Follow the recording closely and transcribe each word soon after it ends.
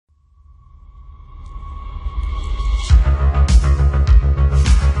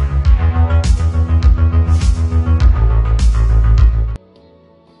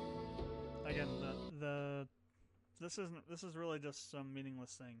this isn't. This is really just some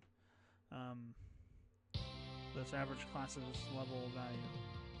meaningless thing. This average classes level value,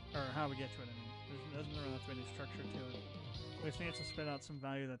 or how we get to it. I mean, there doesn't really have to be any structure to it. We just need to spit out some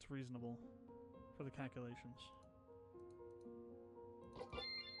value that's reasonable for the calculations,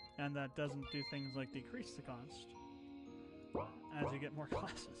 and that doesn't do things like decrease the cost as you get more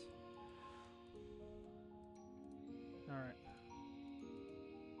classes. All right.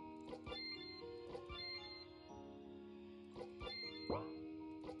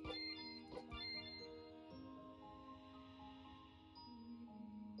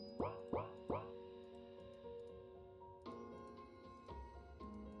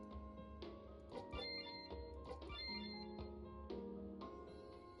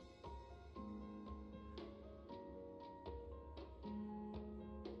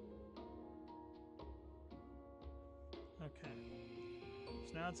 Okay,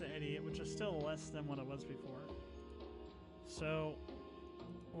 so now it's at 88, which is still less than what it was before. So,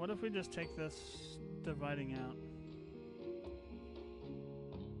 what if we just take this dividing out?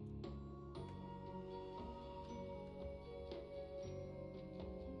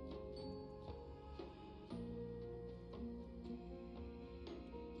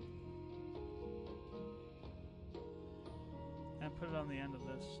 And put it on the end of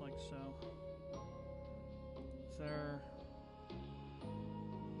this, like so. Is there...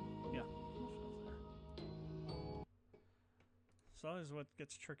 Yeah. So always what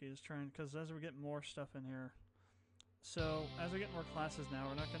gets tricky is trying, because as we get more stuff in here, so as we get more classes now,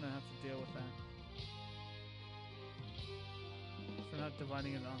 we're not going to have to deal with that. So we're not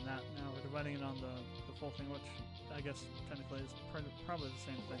dividing it on that now, we're dividing it on the full thing, which I guess technically is probably the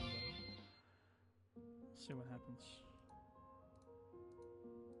same thing, but we'll see what happens.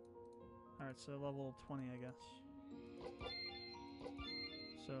 Alright, so level 20, I guess.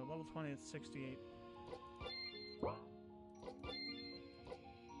 So level 20 is 68.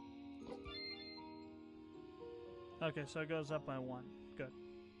 Okay, so it goes up by 1. Good.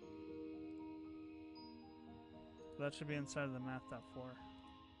 That should be inside of the math.4.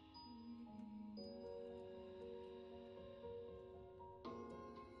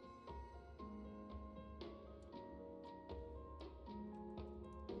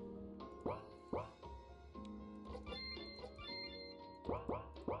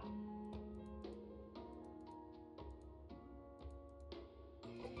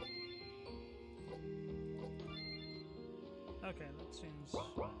 Okay, that seems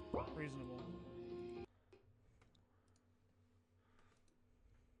reasonable.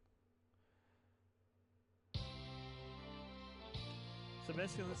 So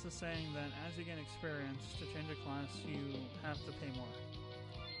basically this is saying that as you gain experience, to change a class, you have to pay more.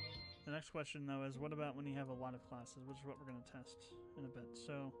 The next question, though, is what about when you have a lot of classes, which is what we're going to test in a bit.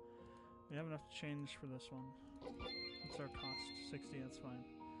 So we have enough to change for this one. What's our cost? 60, that's fine.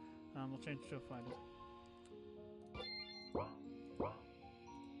 We'll change to a fighter.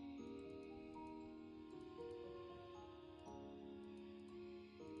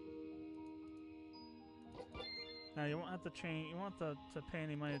 Now you won't have to change. You won't have to pay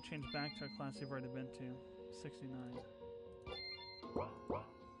any money to change back to a class you've already been to. 69.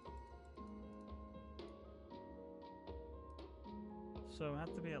 So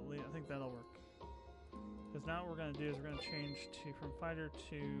have to be at least. I think that'll work. Because now what we're going to do is we're going to change to from fighter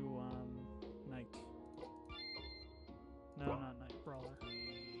to knight. No, not knight. Brawler.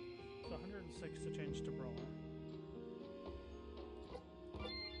 So 106 to change to brawler.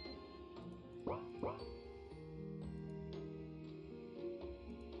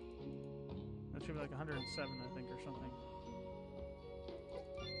 That should be like 107, I think, or something.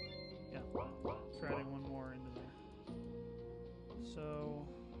 Yeah. So we're adding one more into there. So...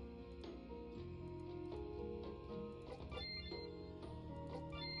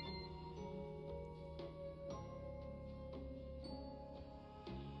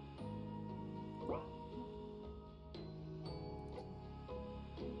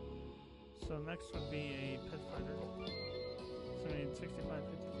 So next would be a pit fighter. So we need 65,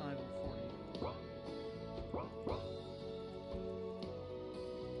 55, and 40.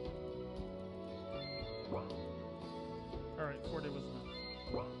 Alright, 40 was enough.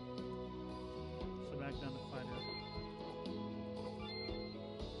 So back down to fighter.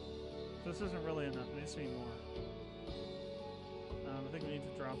 So this isn't really enough, it needs to be more. I think we need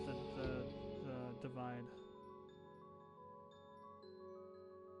to drop the divide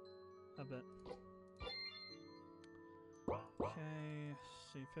a bit. Okay, let's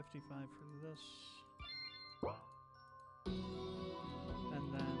see, 55 for this. And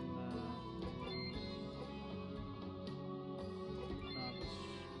then novice.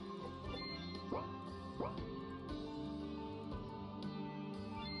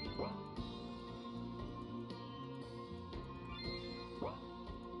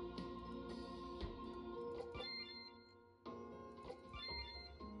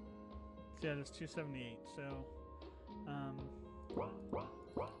 So yeah, there's 278. So,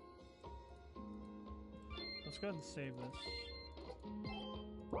 let's go ahead and save this.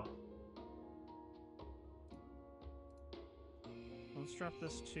 Let's drop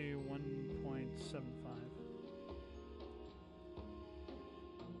this to 1.75.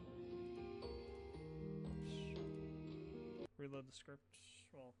 Reload the script.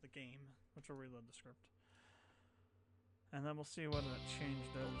 Well, the game, which will reload the script. And then we'll see what that change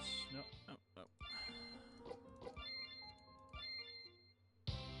does. Nope, nope, nope.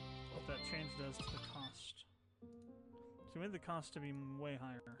 What that change does to the cost. So we made the cost to be way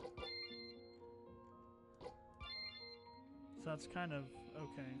higher. So that's kind of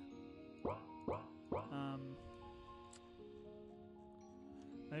okay.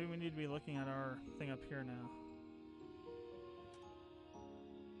 Maybe we need to be looking at our thing up here now.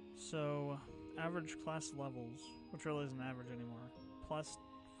 So, average class levels, which really isn't average anymore, plus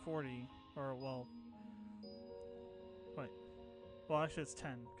 40, or well, wait. Well, actually it's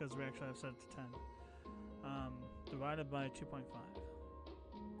 10, because we actually have set it to 10. Divided by 2.5.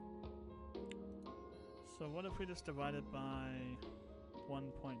 So what if we just divide it by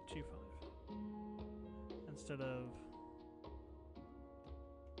 1.25 instead of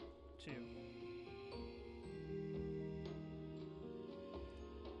 2?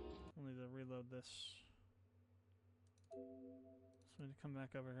 We'll need to reload this. So we need to come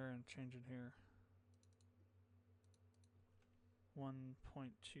back over here and change it here. 1.25.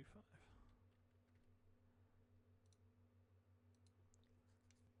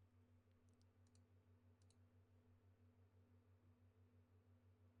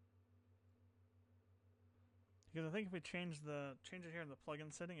 Because I think if we change it here in the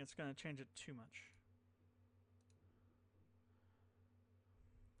plugin setting, it's going to change it too much.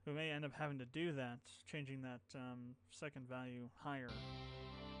 We may end up having to do that, changing that second value higher,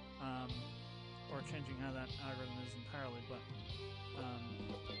 or changing how that algorithm is entirely. But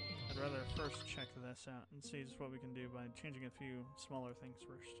I'd rather first check this out and see just what we can do by changing a few smaller things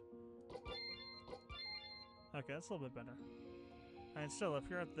first. Okay, that's a little bit better. And still, if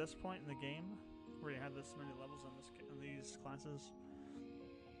you're at this point in the game, where you have this many levels on these classes,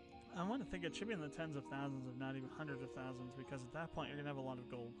 I want to think it should be in the tens of thousands, if not even hundreds of thousands, because at that point you're going to have a lot of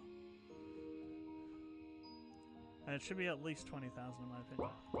gold. And it should be at least 20,000 in my opinion.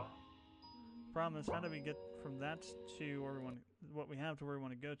 Problem is, how do we get from that to where we want, what we have to where we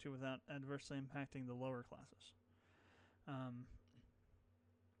want to go to without adversely impacting the lower classes?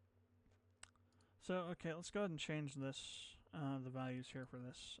 So, okay, let's go ahead and change this, the values here for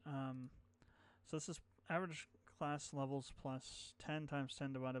this. So this is average class levels plus 10 times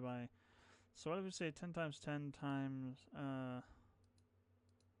 10 divided by... So what if we say 10 times 10 times...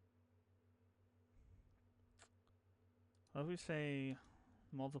 what if we say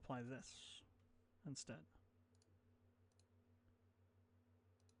multiply this instead?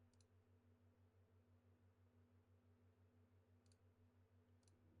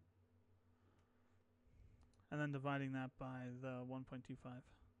 And then dividing that by the 1.25.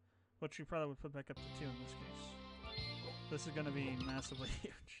 Which you probably would put back up to 2 in this case. This is going to be massively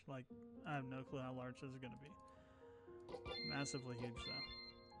huge. Like, I have no clue how large this is going to be. Massively huge,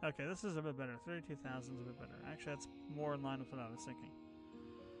 though. Okay, this is a bit better. 32,000 is a bit better. Actually, that's more in line with what I was thinking.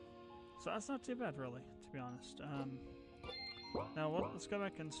 So that's not too bad, really, to be honest. Now, let's go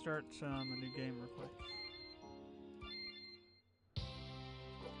back and start a new game real quick.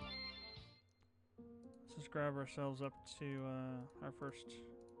 Let's just grab ourselves up to our first...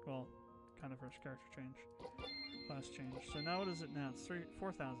 Well, kind of first character change, class change. So now what is it now? It's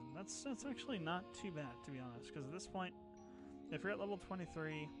 4,000. That's actually not too bad, to be honest. Because at this point, if you're at level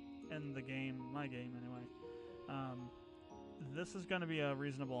 23 in the game, my game anyway, this is going to be a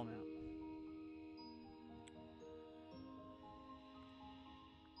reasonable amount.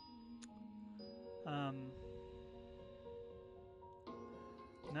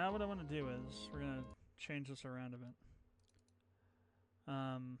 Now what I want to do is we're going to change this around a bit.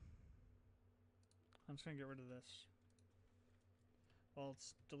 I'm just going to get rid of this. Well,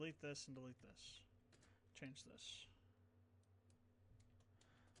 let's delete this and delete this. Change this.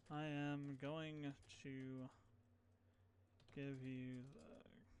 I am going to give you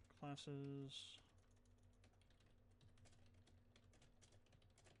the classes.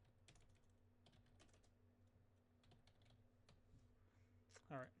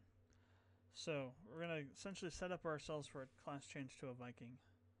 Alright. So, we're going to essentially set up ourselves for a class change to a Viking.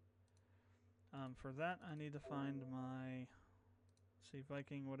 For that, I need to find my... See,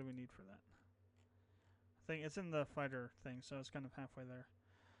 Viking, what do we need for that? I think it's in the fighter thing, so it's kind of halfway there.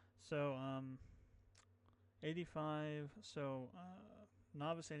 So, 85, so,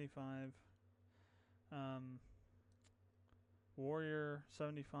 novice 85, Warrior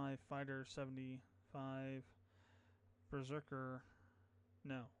 75, Fighter 75, Berserker,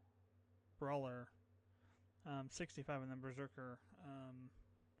 no, Brawler 65, and then Berserker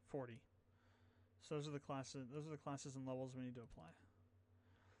 40. So those are the classes. Those are the classes and levels we need to apply.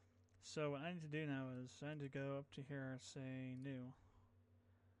 So what I need to do now is I need to go up to here, say new,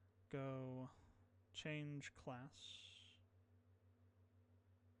 go change class.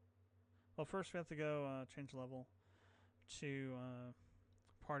 Well, first we have to go change level to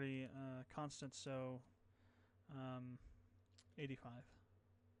party constant, so 85.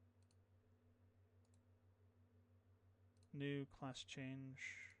 New class change.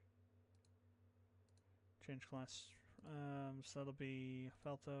 Change class. So that'll be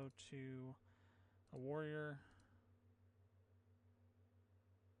Felto to a warrior.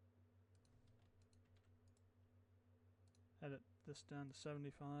 Edit this down to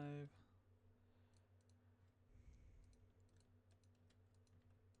 75.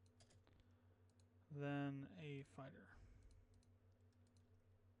 Then a fighter.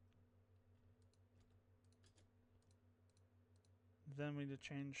 Then we need to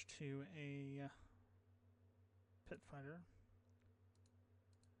change to a pit fighter.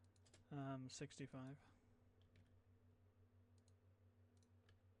 65.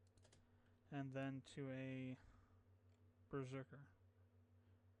 And then to a berserker.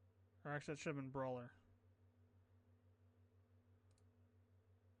 Or actually, it should have been brawler.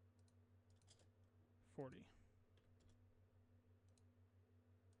 $40.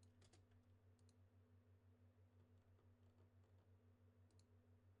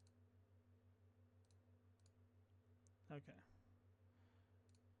 Okay.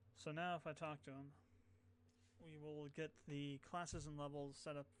 So now if I talk to him, we will get the classes and levels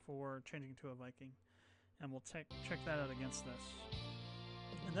set up for changing to a Viking. And we'll check that out against this.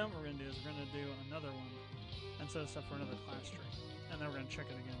 And then what we're going to do is we're going to do another one and set us up for another class tree. And then we're going to check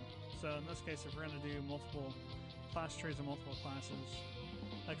it again. So in this case, if we're going to do multiple class trees and multiple classes,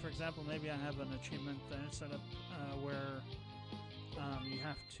 like for example, maybe I have an achievement that is set up where you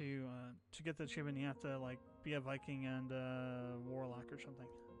have to get the achievement, you have to like be a Viking and a warlock or something,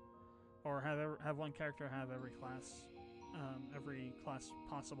 or have one character have every class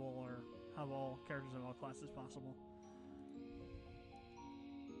possible, or have all characters of all classes possible.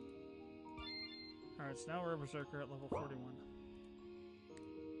 Alright, so now we're a berserker at level 41.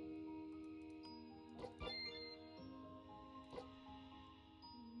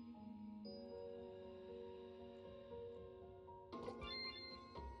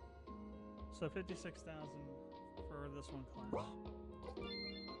 So 56,000 for this one class.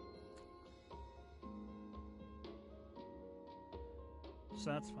 So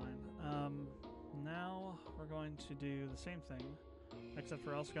that's fine. Now we're going to do the same thing, except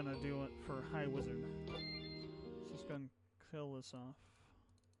for also going to do it for High Wizard. So let's go and kill this off.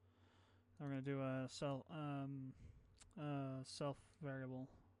 Now we're going to do a self variable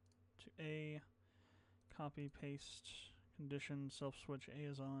to A, copy, paste, condition, self switch A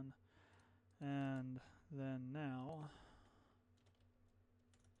is on. And then now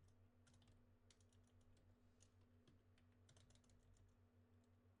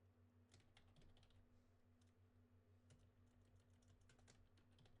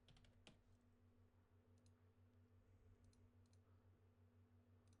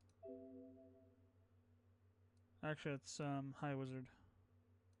actually it's High Wizard.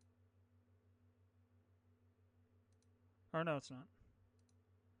 Or no, it's not.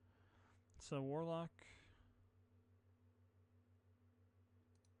 So Warlock.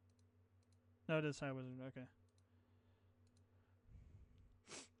 No, it is High Wizard. Okay.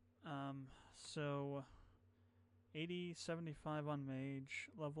 So 80, 75 on Mage,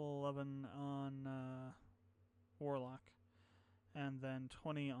 level 11 on Warlock, and then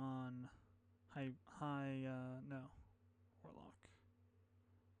 20 on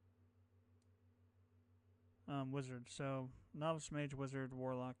Wizard. So Novice, Mage, Wizard,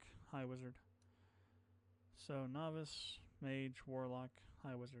 Warlock, High Wizard. So Novice, Mage, Warlock,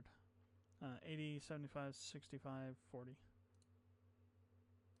 High Wizard. 80, 75, 65, 40.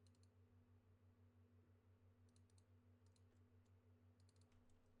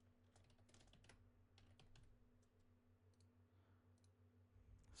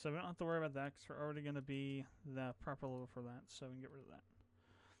 So we don't have to worry about that because we're already going to be the proper level for that, so we can get rid of that.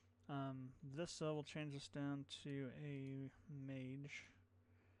 This will change us down to a Mage.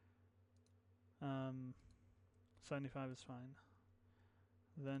 75 is fine.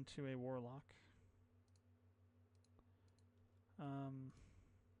 Then to a Warlock.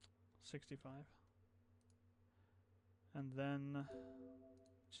 65. And then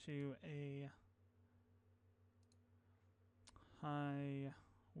to a high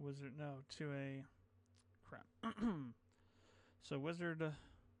wizard, no, to a, crap. So wizard,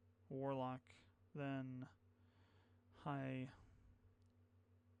 warlock, then high,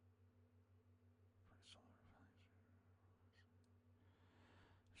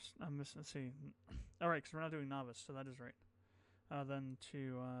 I'm missing, let's see. Alright, because we're not doing novice, so that is right. Then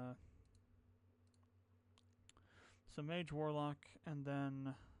to, so mage, warlock, and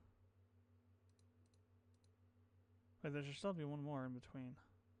then, wait, there should still be one more in between.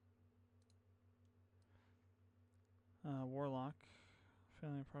 Warlock,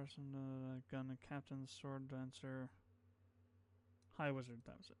 family person, gun, captain, sword dancer, high wizard.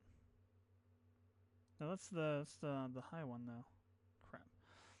 That was it. No, that's the high one though. Crap.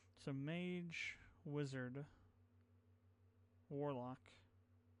 So mage, wizard, warlock,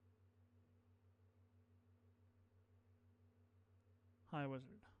 high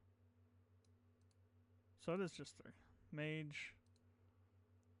wizard. So it is just 3. Mage,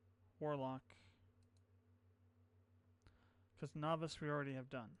 warlock. Because novice we already have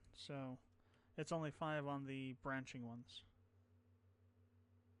done, so it's only 5 on the branching ones.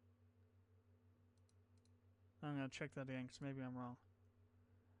 I'm going to check that again because maybe I'm wrong.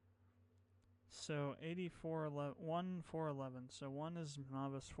 So 84, 1, 4, 11. So 1 is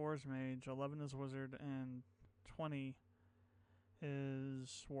novice, 4 is mage, 11 is wizard, and 20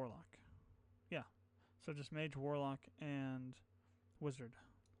 is warlock. Yeah. So just mage, warlock, and wizard.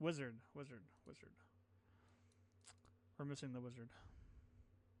 Wizard. We're missing the wizard.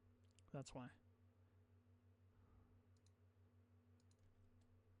 That's why.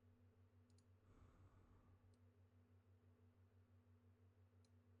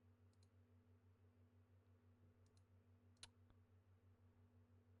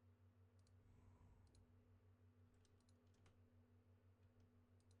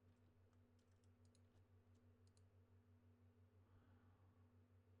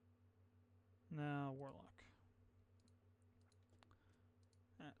 Now warlock.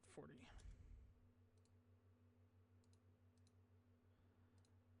 At 40.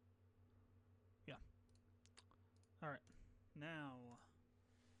 Yeah. Alright. Now.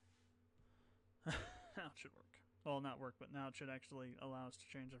 Now it should work. Well, not work, but now it should actually allow us to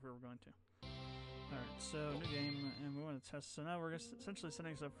change if we were going to. Alright, so new game, and we want to test. So now we're essentially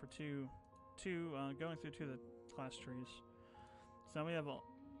setting us up for going through 2 of the class trees. So now we have all.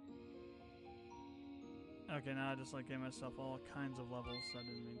 Okay, now I just gave myself all kinds of levels. I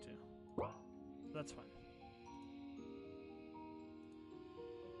didn't mean to. That's fine.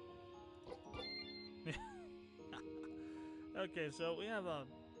 Okay, so we have a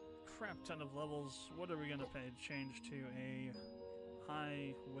crap ton of levels. What are we gonna pay? Change to a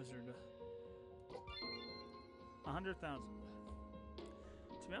high wizard. 100,000.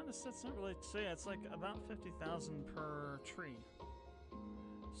 To be honest, that's not really. So yeah, it's like about 50,000 per tree.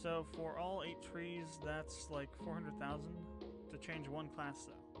 So for all 8 trees, that's like 400,000 to change 1 class,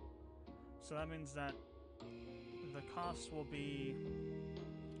 though. So that means that the cost will be.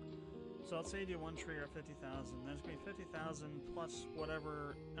 So let's say you do 1 tree at 50,000. There's going to be 50,000 plus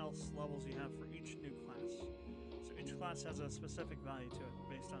whatever else levels you have for each new class. So each class has a specific value to it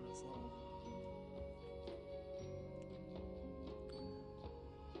based on its level.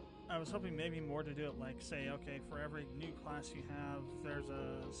 I was hoping maybe more to do it like, say, okay, for every new class you have, there's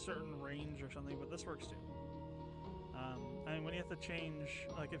a certain range or something, but this works too. I mean, when you have to change,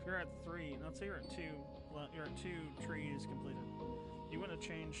 like if you're at 3, let's say you're at 2 trees completed, you want to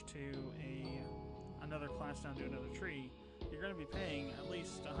change to another class down to another tree, you're going to be paying at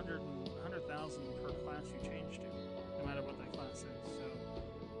least 100,000 per class you change to, no matter what that class is.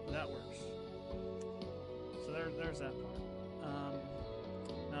 So that works. So there's that part.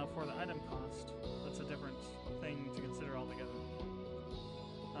 Now for the item cost, that's a different thing to consider altogether.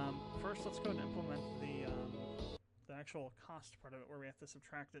 First, let's go and implement the actual cost part of it, where we have to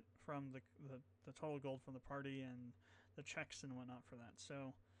subtract it from the total gold from the party and the checks and whatnot for that.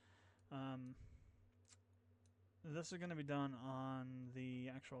 So this is going to be done on the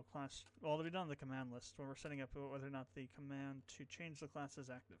actual class. Well, it'll be done on the command list where we're setting up whether or not the command to change the class is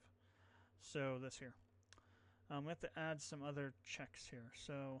active. So this here. We have to add some other checks here.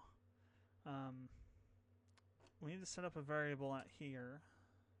 So we need to set up a variable at here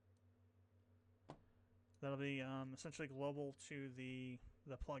that'll be essentially global to the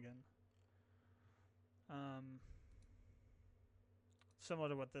plugin. Similar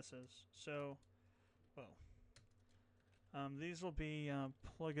to what this is. So, these will be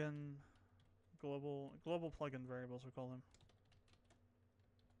plugin global plugin variables, we call them.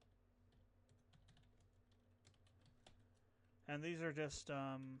 And these are just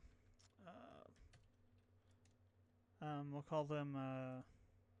We'll call them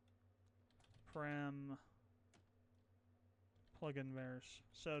param plugin vars.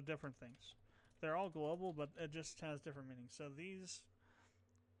 So different things. They're all global, but it just has different meanings. So these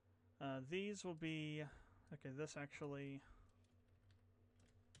will be okay. This actually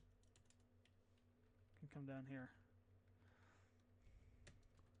can come down here.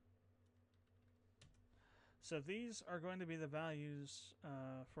 So these are going to be the values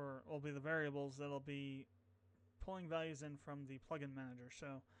will be the variables that'll be pulling values in from the plugin manager.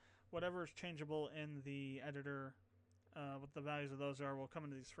 So whatever is changeable in the editor, what the values of those are, will come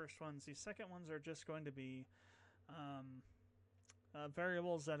into these first ones. These second ones are just going to be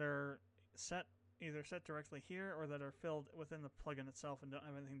variables that are either set directly here or that are filled within the plugin itself and don't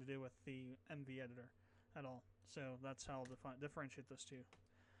have anything to do with the MV editor at all. So that's how I'll differentiate those two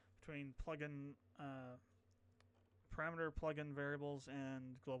between plugin parameter plugin variables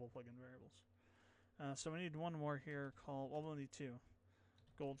and global plugin variables. So we need one more here called, well, we'll need two.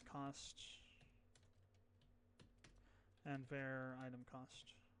 Gold cost and var item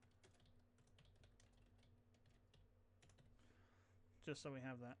cost. Just so we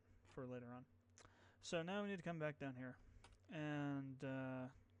have that for later on. So now we need to come back down here and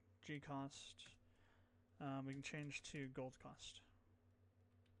G cost we can change to gold cost.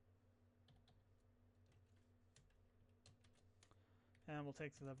 And we'll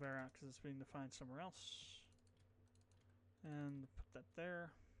take the var out because it's being defined somewhere else. And put that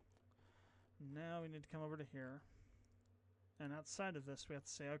there. Now we need to come over to here. And outside of this, we have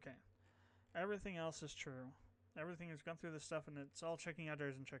to say, okay, everything else is true. Everything has gone through this stuff, and it's all checking out or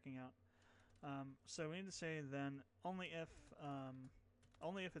isn't checking out. So we need to say then only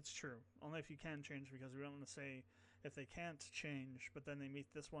if it's true. Only if you can change, because we don't want to say if they can't change, but then they meet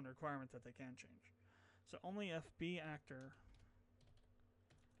this one requirement that they can change. So only if B actor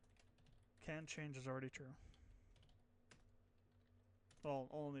can change is already true. Well,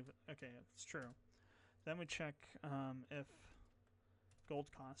 only if, okay, if it's true. Then we check if gold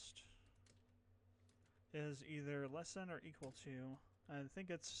cost is either less than or equal to, I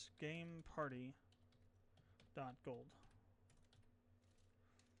think it's game party dot gold.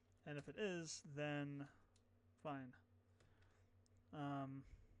 And if it is, then fine.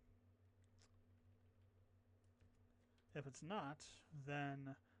 If it's not,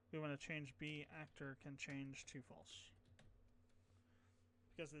 then we want to change B actor can change to false.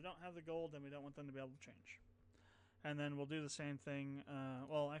 Because they don't have the gold, then we don't want them to be able to change. And then we'll do the same thing.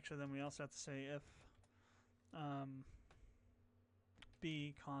 Well, actually, then we also have to say if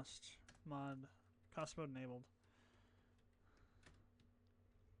B cost mode enabled.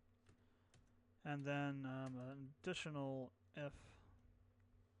 And then an additional if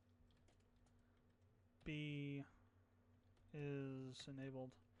B is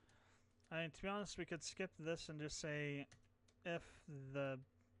enabled. I mean, to be honest, we could skip this and just say if the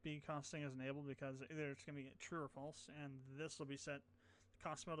B costing is enabled, because either it's going to be true or false, and this will be set, the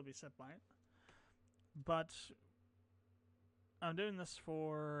cost mode will be set by it. But I'm doing this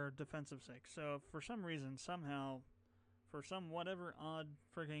for defensive sake. So if for some reason, somehow, for some whatever odd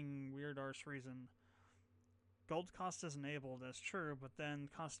freaking weird arse reason, gold cost is enabled as true, but then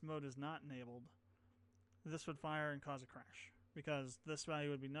cost mode is not enabled, this would fire and cause a crash, because this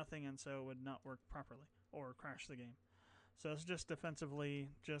value would be nothing, and so it would not work properly or crash the game. So it's just defensively,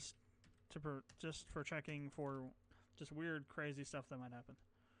 just for checking for just weird, crazy stuff that might happen.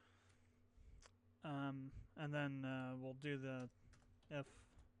 And then we'll do the if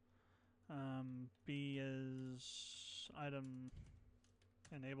B is item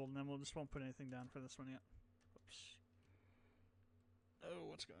enabled, and then we'll just won't put anything down for this one yet. Oops. Oh,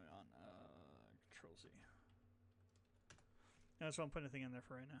 what's going on? Control Z. I just won't put anything in there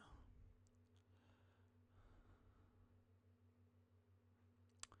for right now.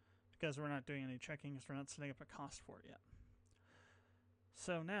 Because we're not doing any checking, because we're not setting up a cost for it yet.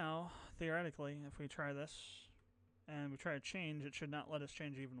 So now, theoretically, if we try this, and we try to change, it should not let us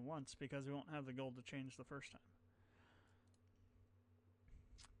change even once, because we won't have the gold to change the first time.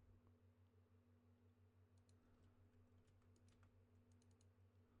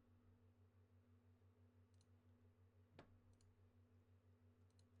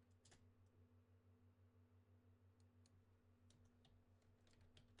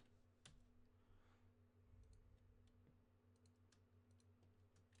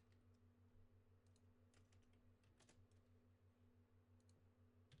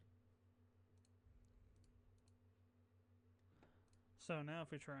 So now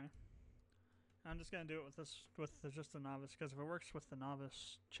if we try, I'm just going to do it with just the novice, because if it works with the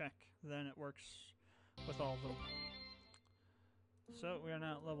novice check, then it works with all of them. So we are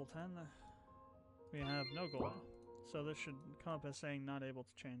now at level 10. We have no gold. So this should come up as saying not able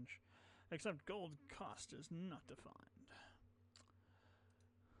to change. Except gold cost is not defined.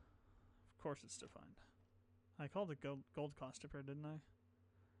 Of course it's defined. I called it gold cost up here, didn't I?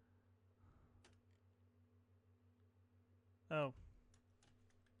 Oh.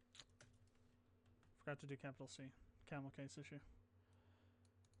 Forgot to do capital C. Camel case issue.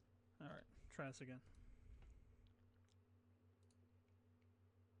 Alright, try this again.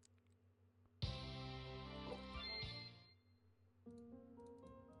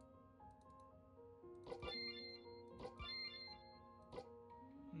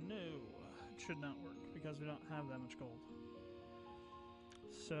 No, it should not work because we don't have that much gold.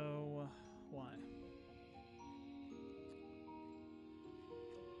 So, why?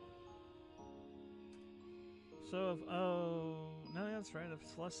 So if, oh, no, that's right. If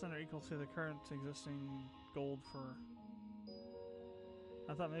it's less than or equal to the current existing gold for,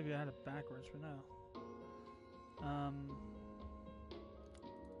 I thought maybe I had it backwards, but no.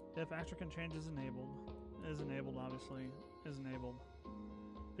 If Action Change is enabled obviously, is enabled.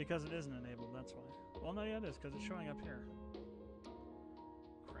 Because it isn't enabled, that's why. Well, no, yeah, it is, because it's showing up here.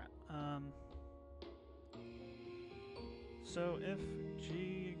 Crap. So if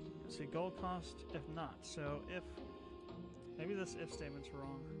G, let's see, gold cost, if not. So if, maybe this if statement's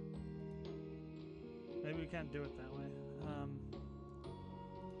wrong. Maybe we can't do it that way.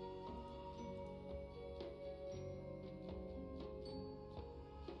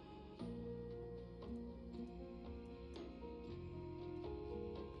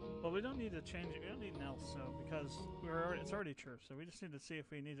 Well, we don't need to change it. We don't need an else, so because it's already true. So we just need to see if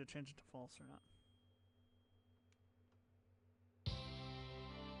we need to change it to false or not.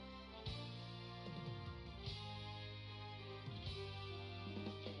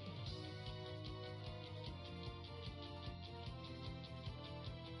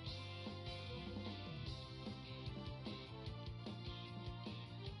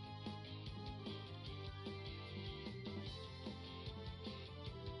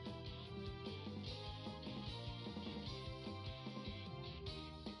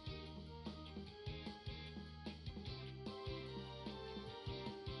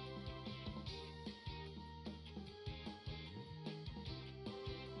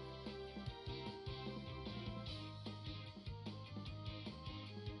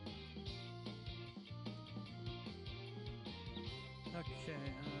 Okay,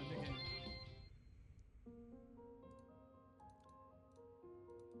 begin.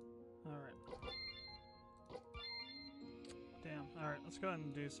 Alright. Damn. Alright, let's go ahead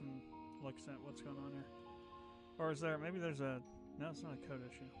and do some looks at what's going on here. Or is there, maybe there's a, no, it's not a code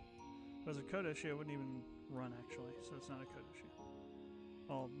issue. If it was a code issue, it wouldn't even run actually, so it's not a code issue.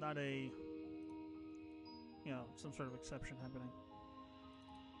 Well, not a, you know, some sort of exception happening.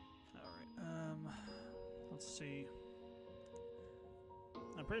 Alright, let's see.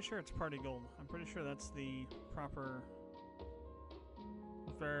 I'm pretty sure it's party gold. I'm pretty sure that's the proper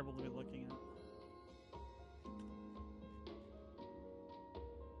variable to be looking at.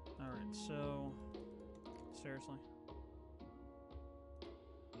 Alright, so seriously.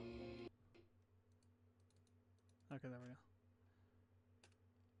 Okay, there we go.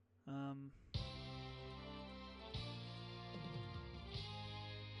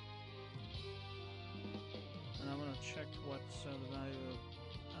 And I'm gonna check what the value of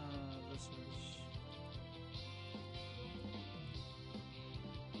this is.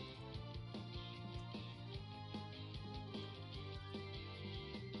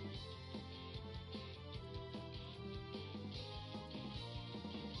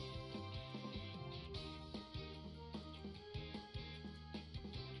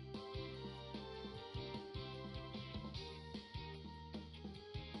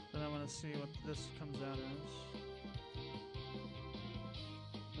 Then I want to see what this comes out as.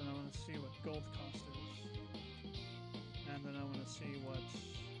 Then I want to see what gold cost is. And then I want to see what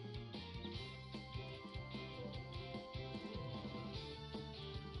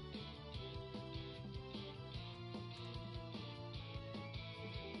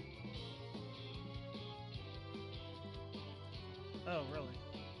oh, really?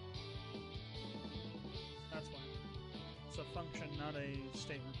 That's why. It's a function, not a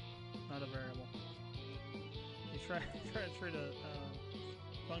statement, not a variable. You try to treat a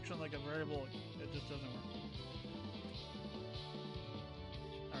function like a variable, it just doesn't work.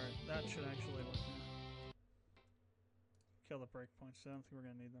 Alright, that should actually work now. Kill the breakpoints, I don't think we're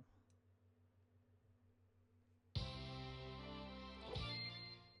going to need them.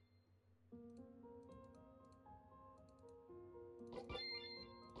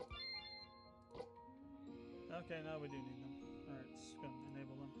 Okay, now we do need them. Alright, let's go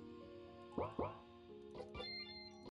enable them.